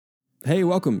Hey,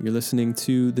 welcome. You're listening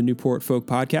to the Newport Folk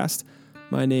Podcast.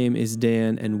 My name is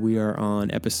Dan, and we are on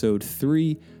episode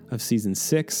 3 of season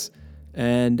 6.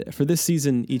 And for this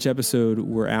season, each episode,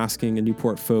 we're asking a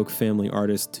Newport Folk family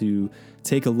artist to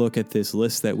take a look at this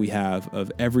list that we have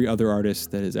of every other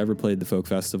artist that has ever played the folk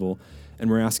festival. And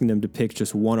we're asking them to pick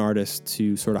just one artist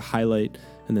to sort of highlight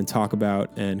and then talk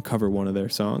about and cover one of their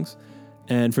songs.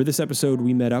 And for this episode,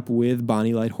 we met up with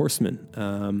Bonny Light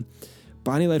Horseman.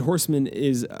 Bonny Light Horseman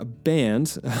is a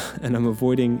band, and I'm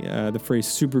avoiding the phrase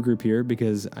supergroup here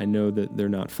because I know that they're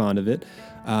not fond of it,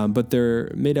 but they're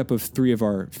made up of 3 of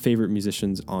our favorite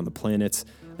musicians on the planet,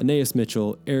 Anais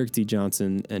Mitchell, Eric D.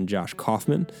 Johnson, and Josh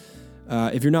Kauffman.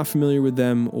 If you're not familiar with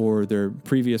them or their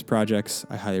previous projects,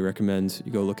 I highly recommend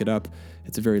you go look it up.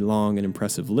 It's a very long and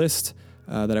impressive list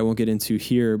that I won't get into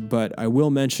here, but I will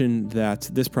mention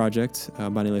that this project,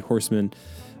 Bonny Light Horseman,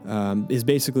 is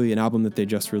basically an album that they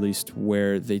just released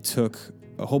where they took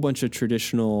a whole bunch of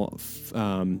traditional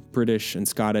British and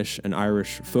Scottish and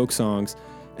Irish folk songs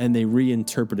and they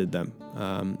reinterpreted them.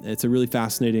 It's a really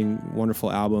fascinating,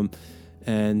 wonderful album.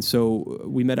 And so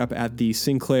we met up at the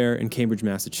Sinclair in Cambridge,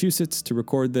 Massachusetts to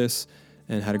record this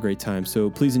and had a great time. So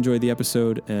please enjoy the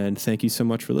episode and thank you so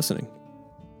much for listening.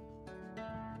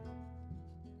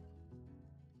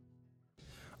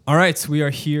 All right, we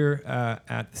are here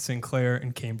at the Sinclair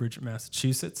in Cambridge,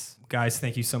 Massachusetts. Guys,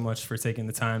 thank you so much for taking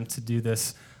the time to do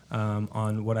this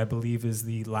on what I believe is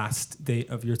the last date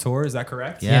of your tour. Is that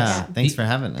correct? Yeah, yes. Thanks for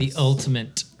having us. The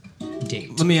ultimate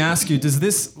date. Let me ask you, does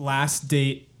this last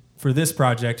date for this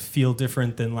project feel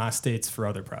different than last dates for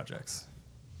other projects?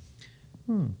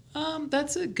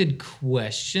 That's a good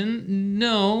question.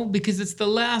 No, because it's the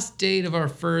last date of our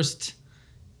first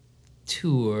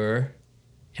tour.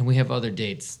 And we have other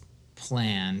dates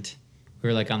planned. We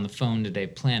were like on the phone today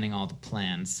planning all the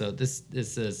plans. So this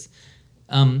is,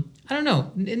 I don't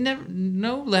know.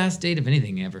 No last date of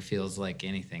anything ever feels like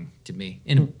anything to me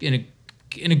in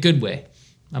a good way.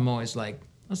 I'm always like,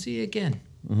 I'll see you again.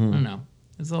 Mm-hmm. I don't know.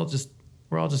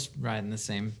 We're all just riding the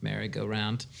same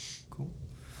merry-go-round. Cool.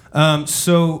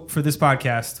 So for this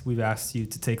podcast, we've asked you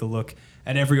to take a look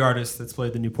at every artist that's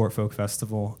played the Newport Folk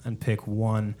Festival and pick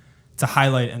one to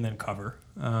highlight and then cover.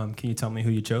 Can you tell me who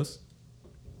you chose?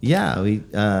 Yeah,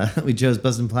 we chose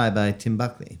Buzz and Ply by Tim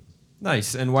Buckley.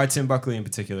 Nice. And why Tim Buckley in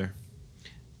particular?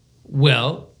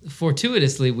 Well,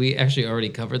 fortuitously, we actually already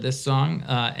covered this song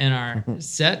in our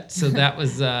set. So that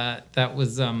was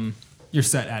your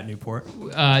set at Newport.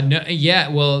 No, yeah.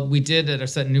 Well, we did at our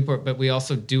set in Newport, but we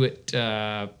also do it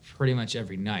pretty much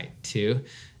every night too.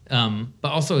 But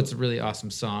also, it's a really awesome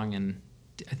song, and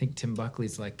I think Tim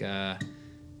Buckley's like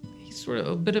he's sort of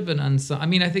a bit of an unsung. I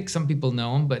mean, I think some people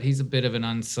know him, but he's a bit of an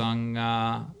unsung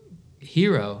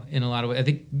hero in a lot of ways. I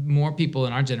think more people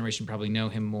in our generation probably know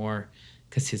him more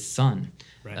because his son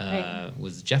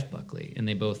was Jeff Buckley, and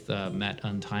they both met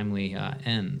untimely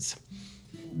ends.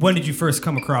 When did you first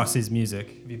come across his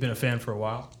music? Have you been a fan for a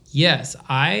while? Yes,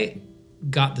 I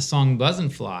got the song Buzz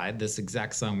and Fly, this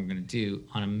exact song we're going to do,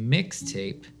 on a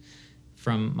mixtape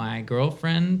from my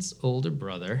girlfriend's older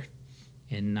brother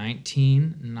in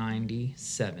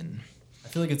 1997. I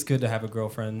feel like it's good to have a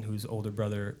girlfriend whose older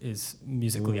brher is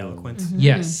musically eloquent. Mm-hmm.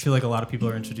 Yes. I feel like a lot of people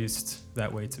are introduced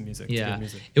that way to music. Yeah. To good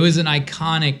music. It was an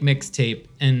iconic mixtape,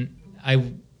 and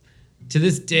to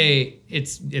this day,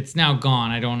 it's now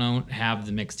gone. I don't have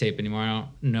the mixtape anymore. I don't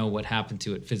know what happened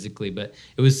to it physically, but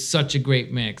it was such a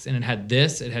great mix. And it had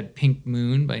Pink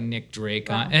Moon by Nick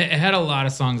Drake on. It had a lot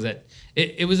of songs that,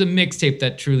 it was a mixtape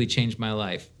that truly changed my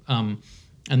life.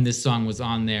 And this song was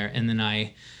on there. And then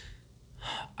I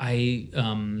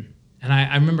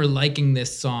remember liking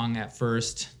this song at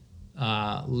first,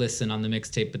 listen on the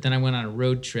mixtape, but then I went on a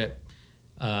road trip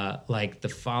like the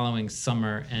following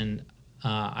summer, and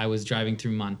I was driving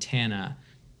through Montana,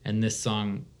 and this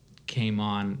song came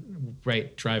on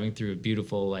driving through a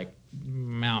beautiful like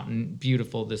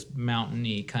this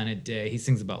mountainy kind of day. He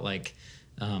sings about like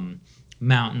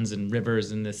mountains and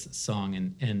rivers in this song,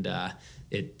 and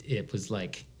it was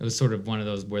sort of one of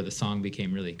those where the song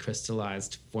became really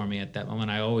crystallized for me at that moment.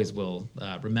 I always will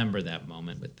remember that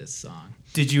moment with this song.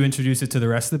 Did you introduce it to the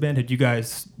rest of the band?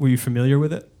 Were you familiar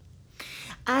with it?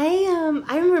 I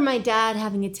remember my dad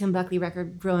having a Tim Buckley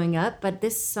record growing up, but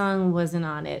this song wasn't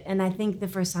on it. And I think the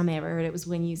first time I ever heard it was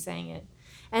when you sang it.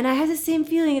 And I had the same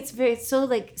feeling. It's so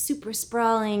like super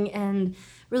sprawling and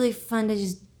really fun to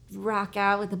just rock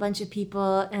out with a bunch of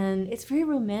people. And it's very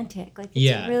romantic. Like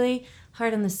it's a really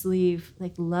hard on the sleeve,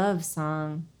 like love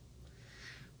song.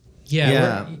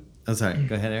 Yeah. Oh, sorry.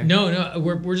 Go ahead, Eric. No,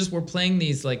 we're playing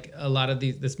these, like a lot of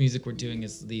this music we're doing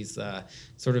is these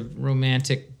sort of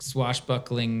romantic,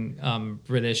 swashbuckling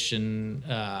British and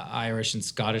Irish and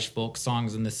Scottish folk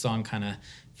songs, and this song kind of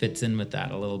fits in with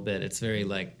that a little bit. It's very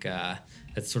like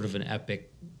it's sort of an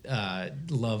epic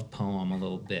love poem a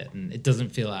little bit, and it doesn't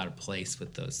feel out of place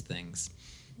with those things.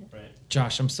 Right.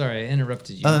 Josh, I'm sorry I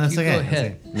interrupted you. Oh, that's You okay. Go ahead.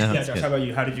 Okay. No, Yeah, it's Josh, good. how about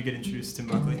you? How did you get introduced to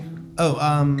Tim Buckley? Oh,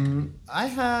 I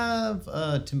have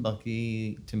a Tim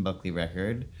Buckley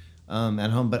record at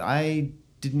home, but I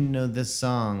didn't know this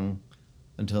song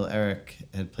until Eric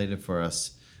had played it for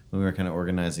us when we were kind of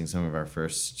organizing some of our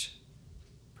first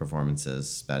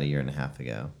performances about a year and a half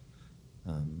ago.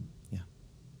 Yeah.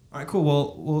 All right, cool.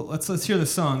 Well, let's hear the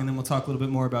song, and then we'll talk a little bit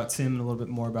more about Tim and a little bit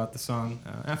more about the song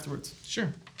afterwards.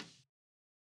 Sure.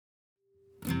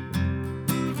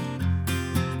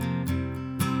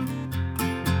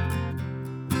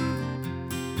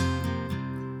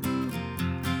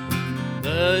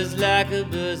 Buzz like a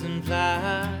buzzing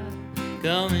fly,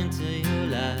 come into your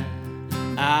life.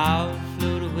 I'll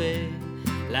float away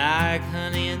like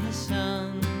honey in the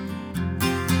sun.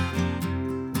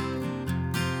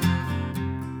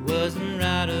 Wasn't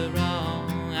right or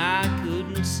wrong, I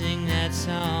couldn't sing that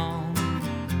song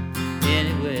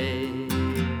anyway.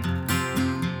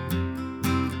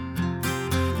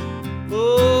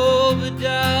 Oh, but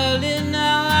darling,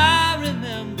 now I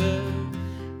remember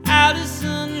how the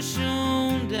sun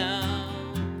shone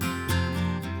down.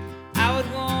 I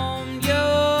would warm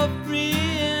your free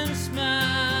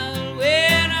smile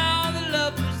when all the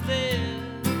love was there.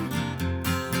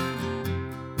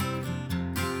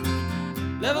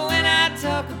 Love it when I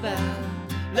talk about,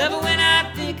 love it when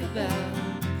I think about,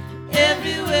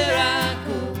 everywhere I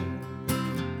go.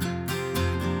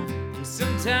 And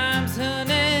sometimes,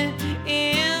 honey,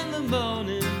 in the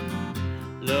morning,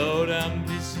 Lord, I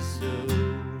miss you so.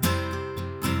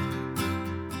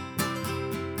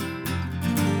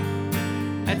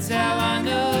 That's how I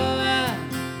know I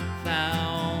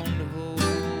found home.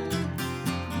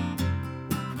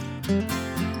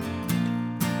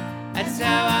 That's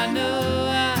how I know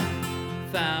I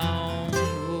found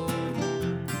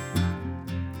home.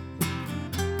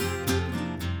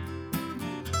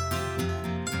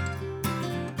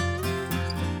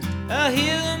 I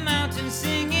hear the mountains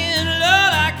singing,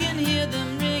 Lord, I can hear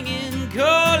them ringing,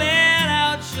 calling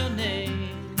out your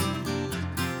name.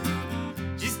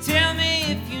 Just tell me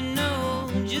if you know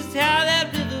just how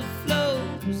that river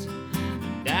flows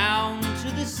down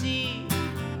to the sea.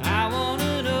 I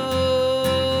wanna know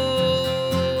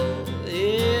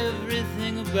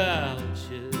everything about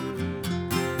you,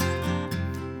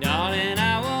 darling.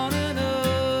 I wanna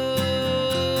know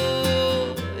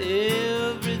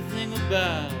everything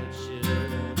about you.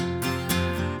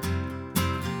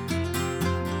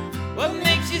 What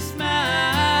makes you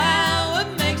smile? What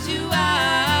makes you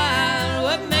wild?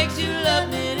 What makes you love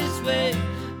me this way?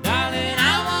 Darling,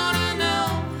 I wanna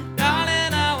know.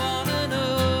 Darling, I wanna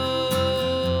know.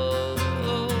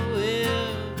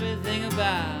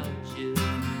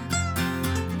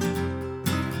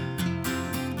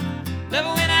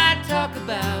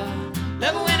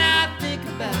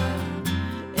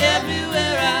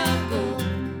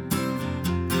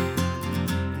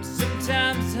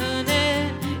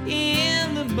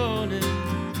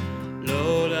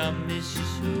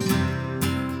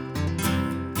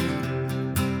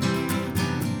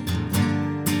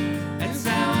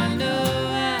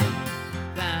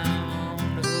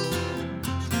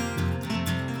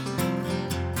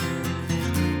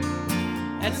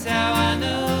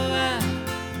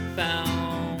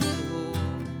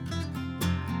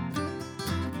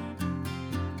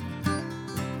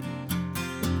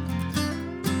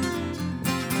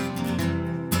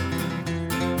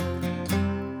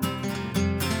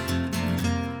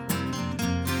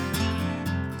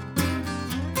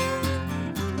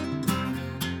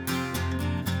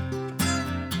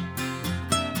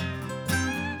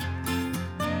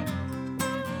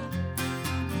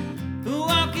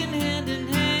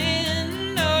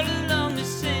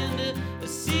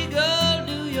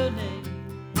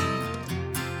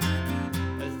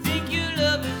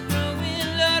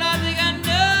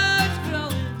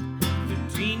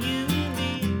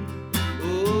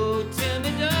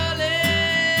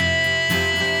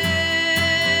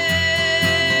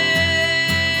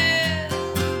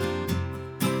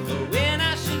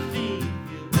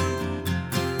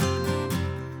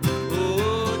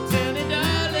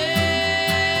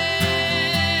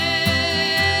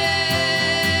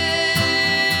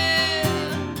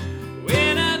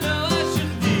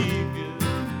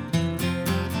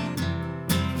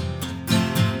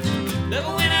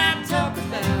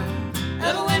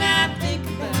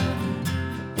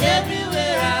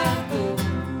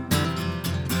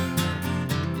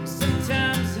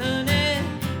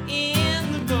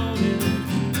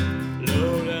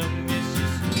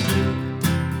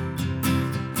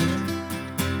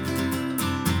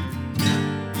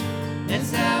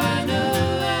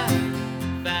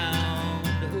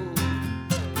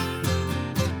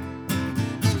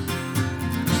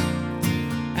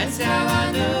 how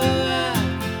I know I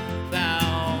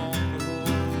found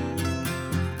home.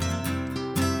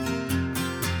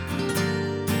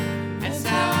 That's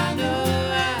how I know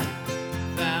I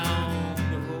found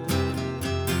home.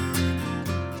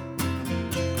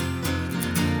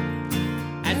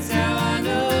 That's how I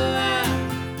know I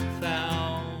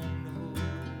found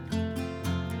home.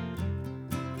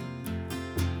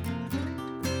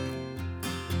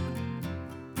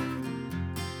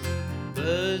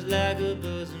 Buzz like a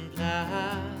buzzing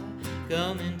fly,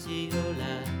 come into your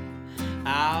life.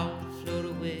 I'll float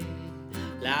away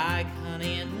like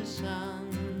honey in the sun.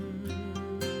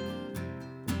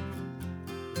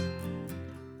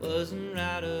 Wasn't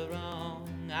right or wrong,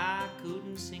 I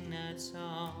couldn't sing that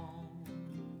song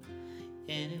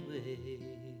anyway.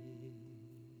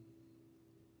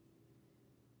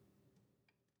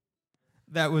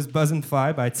 That was Buzz and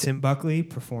Fly by Tim Buckley,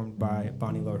 performed by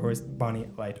Bonny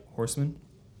Light Horseman.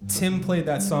 Tim played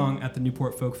that song at the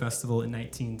Newport Folk Festival in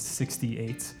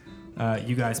 1968.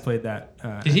 You guys played that.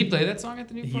 Did he play that song at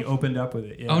the Newport? He opened up with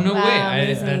it. Yeah. Oh, no Wow, way.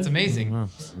 amazing. That's amazing. Wow.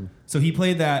 So he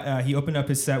played that. He opened up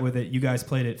his set with it. You guys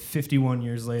played it 51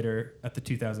 years later at the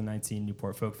 2019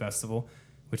 Newport Folk Festival,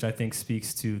 which I think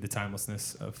speaks to the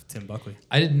timelessness of Tim Buckley.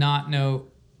 I did not know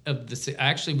of this.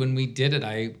 Actually, when we did it,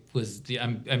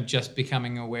 I'm just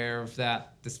becoming aware of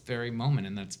this very moment,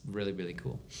 and that's really, really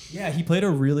cool. Yeah, he played a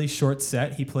really short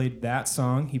set. He played that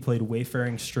song. He played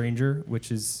Wayfaring Stranger,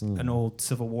 which is an old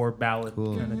Civil War ballad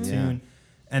kind of tune.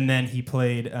 And then he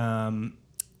played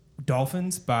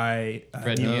Dolphins by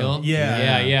Fred Neil.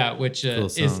 Yeah. Which Cool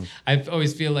is, song. I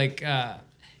always feel like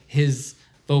his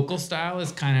vocal style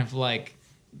is kind of like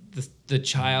the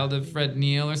child of Fred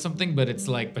Neil or something, but it's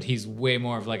like, but he's way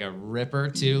more of like a ripper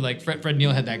too. Like Fred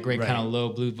Neil had that great kind of low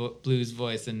blues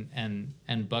voice,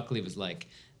 and Buckley was like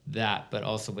that, but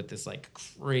also with this like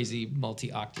crazy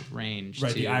multi-octave range.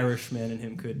 Right, too. the Irishman and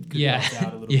him could Yeah. belt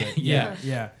out a little Yeah, bit. yeah.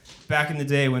 Yeah. Back in the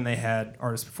day when they had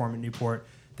artists perform in Newport,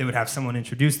 they would have someone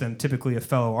introduce them, typically a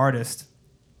fellow artist.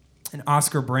 And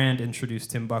Oscar Brand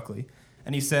introduced Tim Buckley.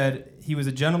 And he said he was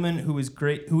a gentleman who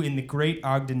in the great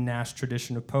Ogden Nash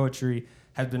tradition of poetry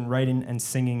had been writing and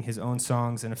singing his own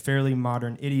songs in a fairly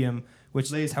modern idiom,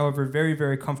 which lays, however, very,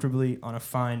 very comfortably on a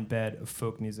fine bed of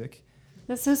folk music.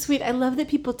 That's so sweet. I love that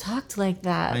people talked like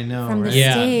that. I know, from the right?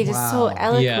 Yeah. stage. It's so Wow.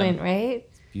 eloquent, right?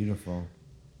 Beautiful.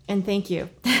 And thank you.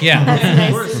 Yeah. That's nice.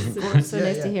 Of course, It's of course. so Yeah,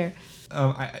 nice yeah. to hear.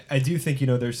 I do think,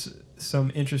 there's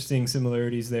some interesting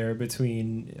similarities there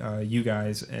between you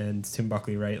guys and Tim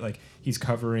Buckley, right? Like he's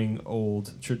covering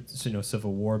old,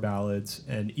 Civil War ballads,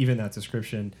 and even that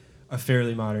description, a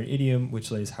fairly modern idiom,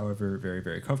 which lays, however, very,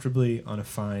 very comfortably on a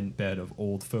fine bed of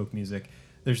old folk music.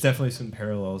 There's definitely some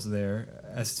parallels there.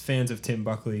 As fans of Tim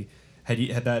Buckley, had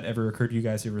that ever occurred to you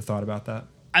guys? You ever thought about that?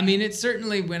 I mean, it's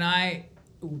certainly when I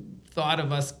thought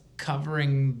of us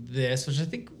covering this, which I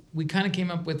think we kind of came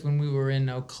up with when we were in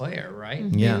Eau Claire, right?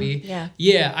 Yeah. Maybe. Yeah.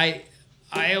 Yeah.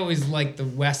 I always liked the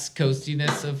West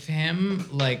Coastiness of him.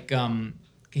 Like,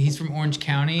 he's from Orange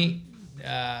County,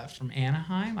 from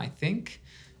Anaheim, I think.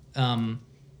 Kind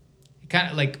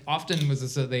of like often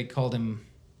was so they called him.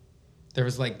 There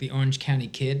was like the Orange County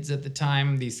Kids at the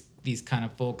time. These kind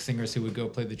of folk singers who would go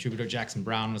play the troubadour. Jackson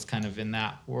Browne was kind of in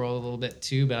that world a little bit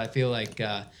too. But I feel like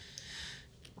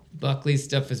Buckley's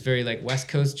stuff is very like West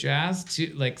Coast jazz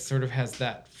too. Like sort of has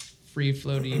that free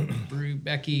floaty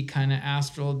Brubecky kind of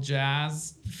astral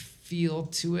jazz feel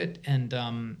to it, and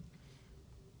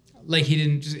like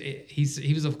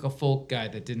he was a folk guy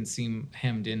that didn't seem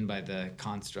hemmed in by the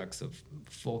constructs of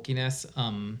folkiness,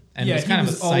 and Yeah, was kind he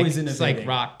of was a always psych innovating.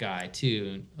 rock guy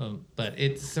too, but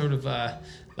it's sort of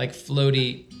like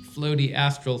floaty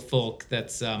astral folk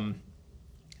that's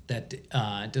that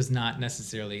is not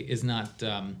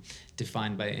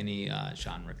defined by any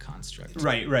genre construct.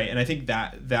 Right. And I think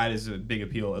that is a big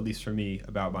appeal, at least for me,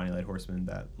 about Bonny Light Horseman,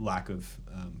 that lack of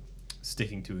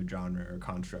sticking to a genre or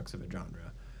constructs of a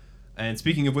genre. And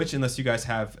speaking of which, unless you guys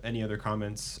have any other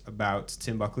comments about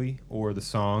Tim Buckley or the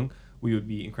song, we would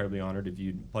be incredibly honored if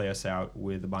you'd play us out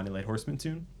with the Bonny Light Horseman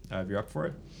tune, if you're up for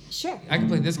it. Sure. I can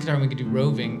play this guitar and we could do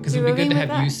Roving, because Do it'd be good to Roving have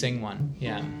with you that. sing one.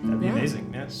 Yeah. That'd be Yeah.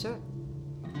 amazing, yeah. Sure.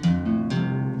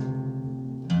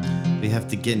 We have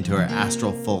to get into our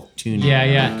astral folk tuning. Yeah.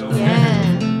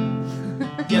 Yeah.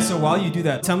 Yeah, so while you do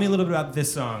that, tell me a little bit about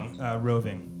this song,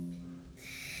 Roving.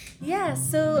 Yeah,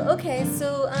 so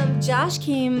Josh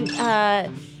came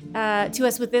to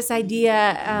us with this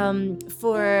idea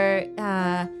for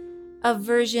a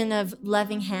version of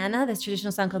Loving Hannah, this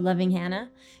traditional song called Loving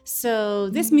Hannah. So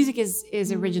this music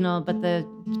is original, but the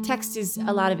text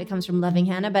a lot of it comes from Loving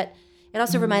Hannah, but it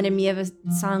also reminded me of a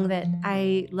song that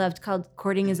I loved called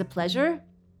Courting is a Pleasure.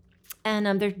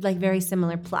 And they're like very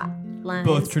similar plot lines.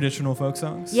 Both traditional folk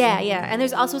songs? Yeah. And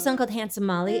there's also a song called Handsome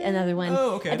Molly, another one.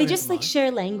 Oh, okay. And they just like share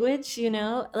language,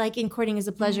 like in Courting is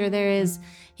a Pleasure,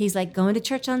 he's like, going to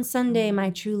church on Sunday,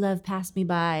 my true love passed me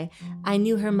by. I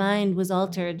knew her mind was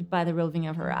altered by the roving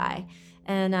of her eye.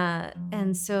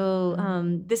 And so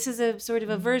this is a sort of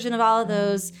a version of all of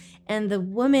those. And the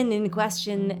woman in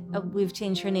question, we've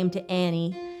changed her name to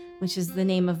Annie, which is the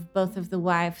name of both of the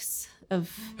wives of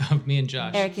me and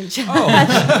Josh. Eric and Josh. Oh, I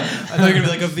thought you were going to be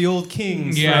like of the old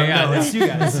kings. No, it's you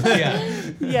guys.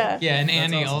 Yeah, and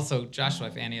Annie awesome. Also, Josh's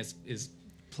wife Annie is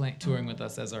touring with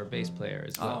us as our bass player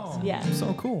as well. Oh, yeah.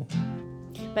 So cool.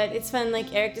 But it's fun,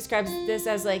 like Eric describes this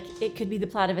as like, it could be the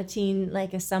plot of a teen,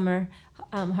 like a summer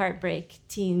heartbreak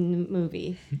teen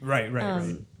movie. Right.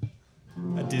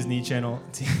 A Disney Channel.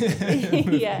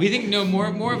 Yeah. We think more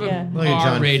of a like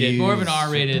R-rated, more of an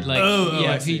R-rated, like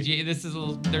I PG. see. This is a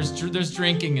little, there's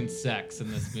drinking and sex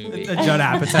in this movie. A Judd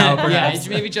Apatow, perhaps.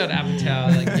 Yeah, maybe Judd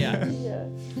Apatow, like yeah.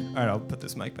 All right, I'll put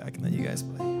this mic back and then you guys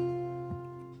play.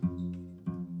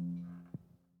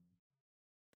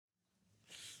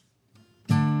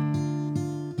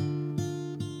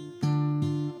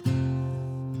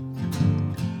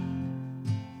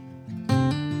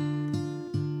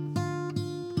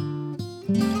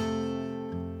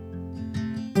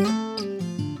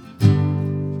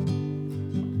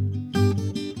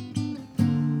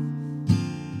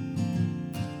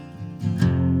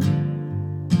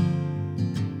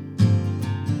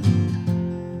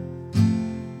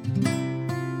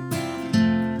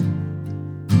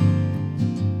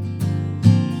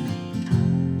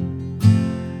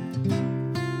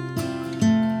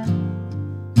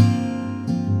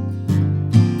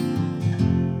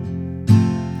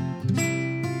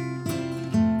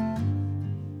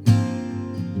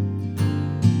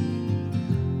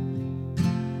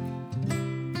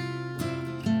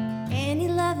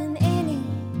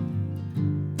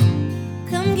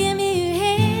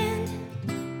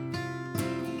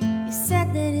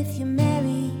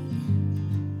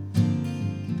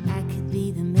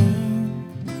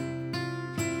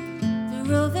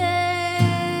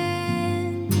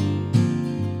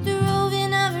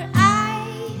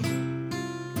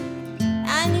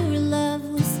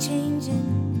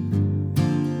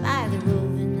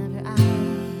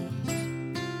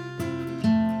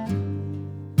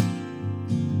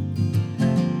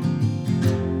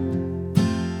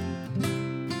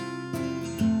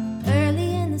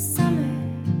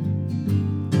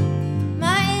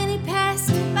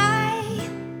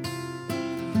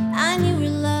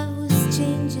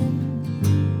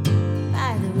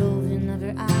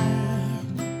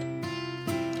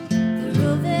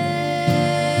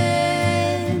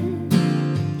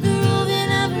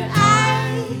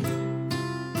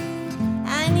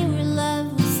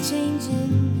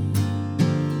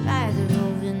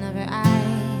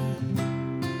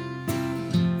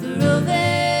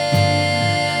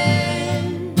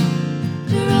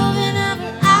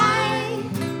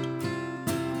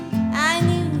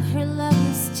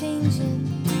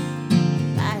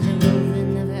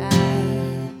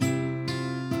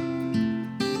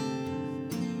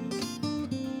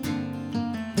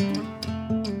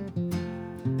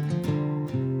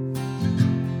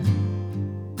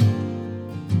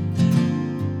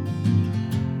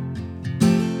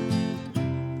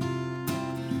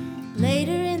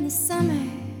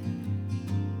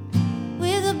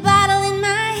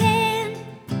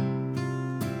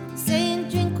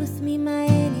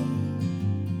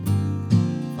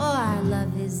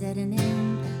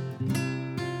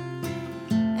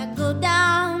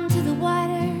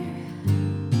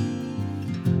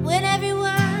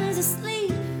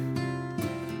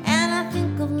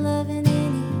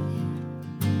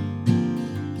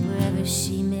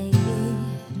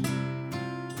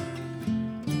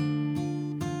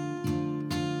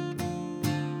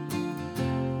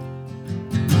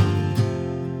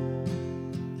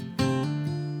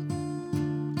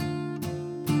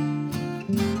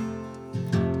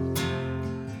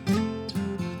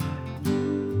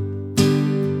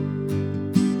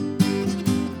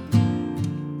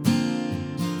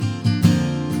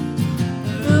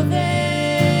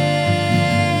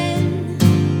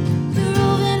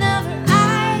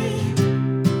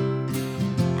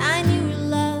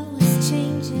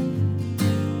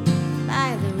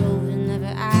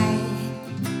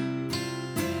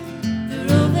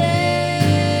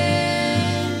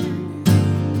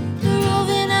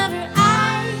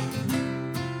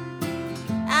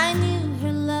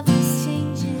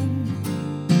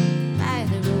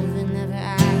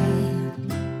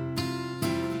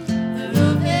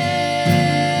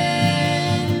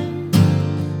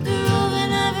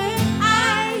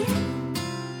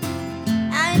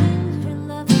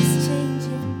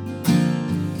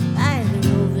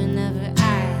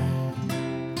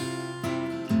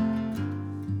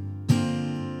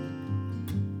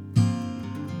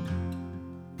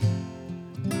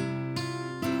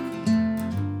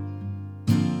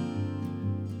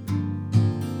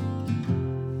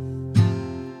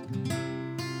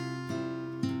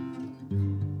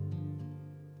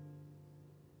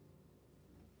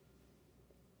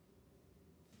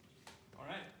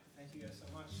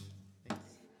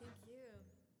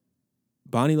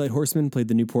 Bonny Light Horseman played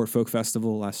the Newport Folk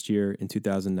Festival last year in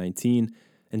 2019,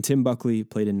 and Tim Buckley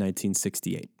played in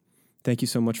 1968. Thank you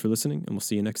so much for listening, and we'll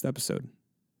see you next episode.